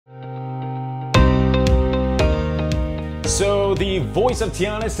the voice of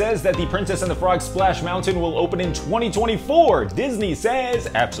Tiana says that the Princess and the Frog Splash Mountain will open in 2024. Disney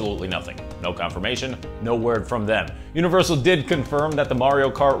says absolutely nothing. No confirmation, no word from them. Universal did confirm that the Mario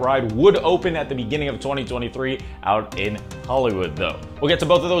Kart ride would open at the beginning of 2023 out in Hollywood, though. We'll get to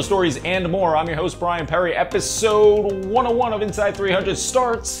both of those stories and more. I'm your host, Brian Perry. Episode 101 of Inside 300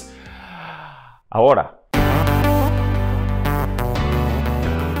 starts ahora.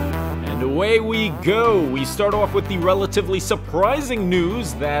 Away we go. We start off with the relatively surprising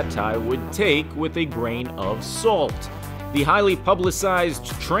news that I would take with a grain of salt. The highly publicized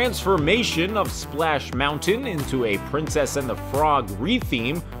transformation of Splash Mountain into a Princess and the Frog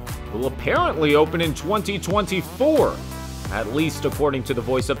retheme will apparently open in 2024, at least according to the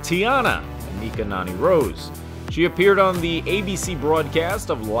voice of Tiana, Anika Nani Rose. She appeared on the ABC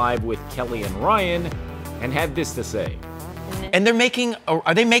broadcast of Live with Kelly and Ryan and had this to say. And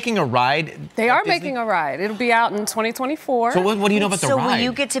are they making a ride? They are making a ride. It'll be out in 2024. So what do you know about the ride? So will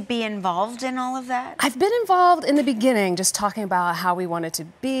you get to be involved in all of that? I've been involved in the beginning, just talking about how we want it to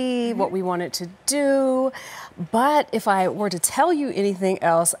be, what we want it to do. But if I were to tell you anything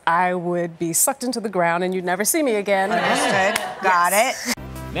else, I would be sucked into the ground and you'd never see me again. Understood. Got it.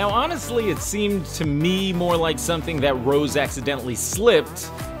 Now, honestly, it seemed to me more like something that Rose accidentally slipped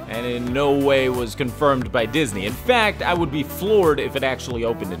and in no way was confirmed by Disney. In fact, I would be floored if it actually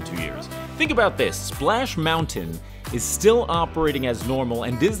opened in 2 years. Think about this, Splash Mountain is still operating as normal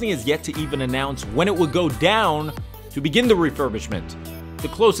and Disney has yet to even announce when it would go down to begin the refurbishment. The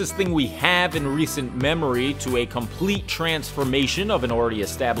closest thing we have in recent memory to a complete transformation of an already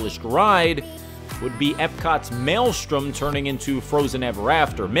established ride would be Epcot's Maelstrom turning into Frozen Ever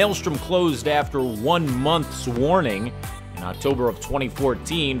After. Maelstrom closed after 1 month's warning. In October of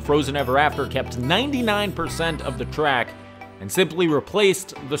 2014, Frozen Ever After kept 99% of the track and simply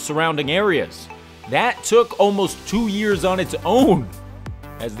replaced the surrounding areas. That took almost 2 years on its own,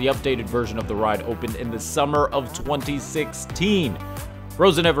 as the updated version of the ride opened in the summer of 2016.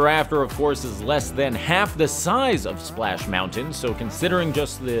 Frozen Ever After, of course, is less than half the size of Splash Mountain, so considering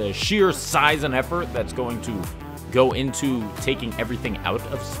just the sheer size and effort that's going to go into taking everything out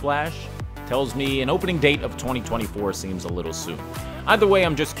of Splash, tells me an opening date of 2024 seems a little soon. Either way,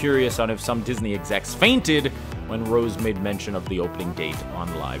 I'm just curious on if some Disney execs fainted when Rose made mention of the opening date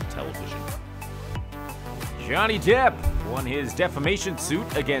on live television. Johnny Depp won his defamation suit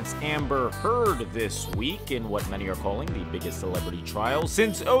against Amber Heard this week in what many are calling the biggest celebrity trial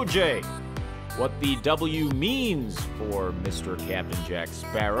since OJ. What the W means for Mr. Captain Jack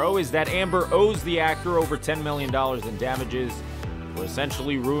Sparrow is that Amber owes the actor over $10 million in damages for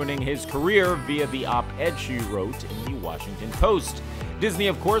essentially ruining his career via the op-ed she wrote in the Washington Post. Disney,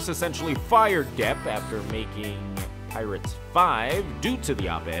 of course, essentially fired Depp after making Pirates 5 due to the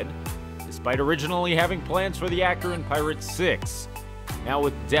op-ed, despite originally having plans for the actor in Pirates 6. Now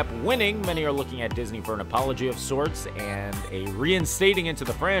with Depp winning, many are looking at Disney for an apology of sorts and a reinstating into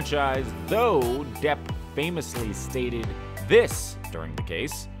the franchise, though Depp famously stated this during the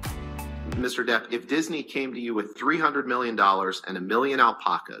case. Mr. Depp, if Disney came to you with $300 million and 1 million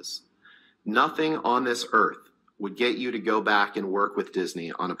alpacas, nothing on this earth would get you to go back and work with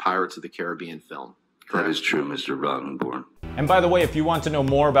Disney on a Pirates of the Caribbean film. That is true, Mr. Roddenborn. And by the way, if you want to know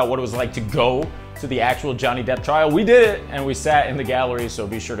more about what it was like to go to the actual Johnny Depp trial, we did it and we sat in the gallery, so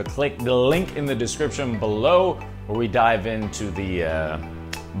be sure to click the link in the description below where we dive into the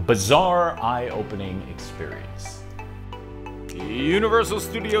bizarre, eye-opening experience. Universal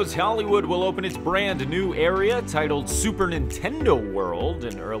Studios Hollywood will open its brand new area titled Super Nintendo World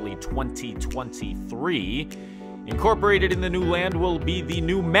in early 2023. Incorporated in the new land will be the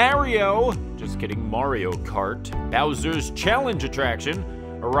new Mario Kart, Bowser's Challenge attraction,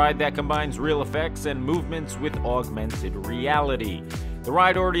 a ride that combines real effects and movements with augmented reality. The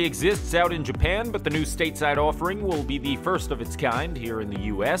ride already exists out in Japan, but the new stateside offering will be the first of its kind here in the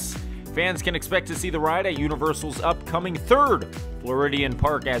US. Fans can expect to see the ride at Universal's upcoming third Floridian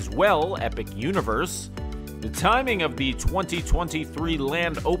park as well, Epic Universe. The timing of the 2023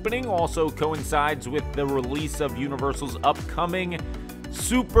 land opening also coincides with the release of Universal's upcoming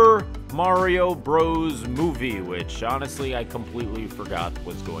Super Mario Bros. Movie, which honestly I completely forgot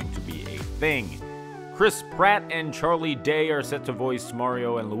was going to be a thing. Chris Pratt and Charlie Day are set to voice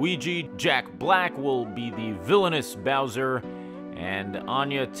Mario and Luigi. Jack Black will be the villainous Bowser, and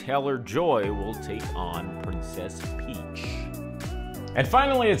Anya Taylor-Joy will take on Princess Peach. And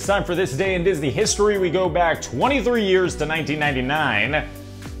finally, it's time for This Day in Disney History. We go back 23 years to 1999,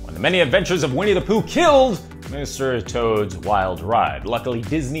 when the many adventures of Winnie the Pooh killed Mr. Toad's Wild Ride. Luckily,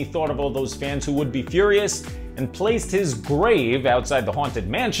 Disney thought of all those fans who would be furious and placed his grave outside the Haunted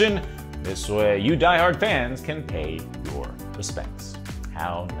Mansion. This way, you diehard fans can pay your respects.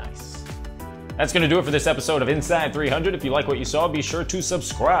 How nice. That's going to do it for this episode of Inside 300. If you like what you saw, be sure to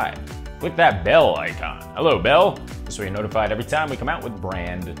subscribe. Click that bell icon. Hello, bell. This way you're notified every time we come out with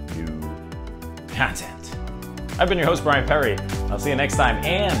brand new content. I've been your host, Brian Perry. I'll see you next time,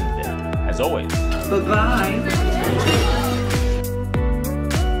 and as always, bye-bye.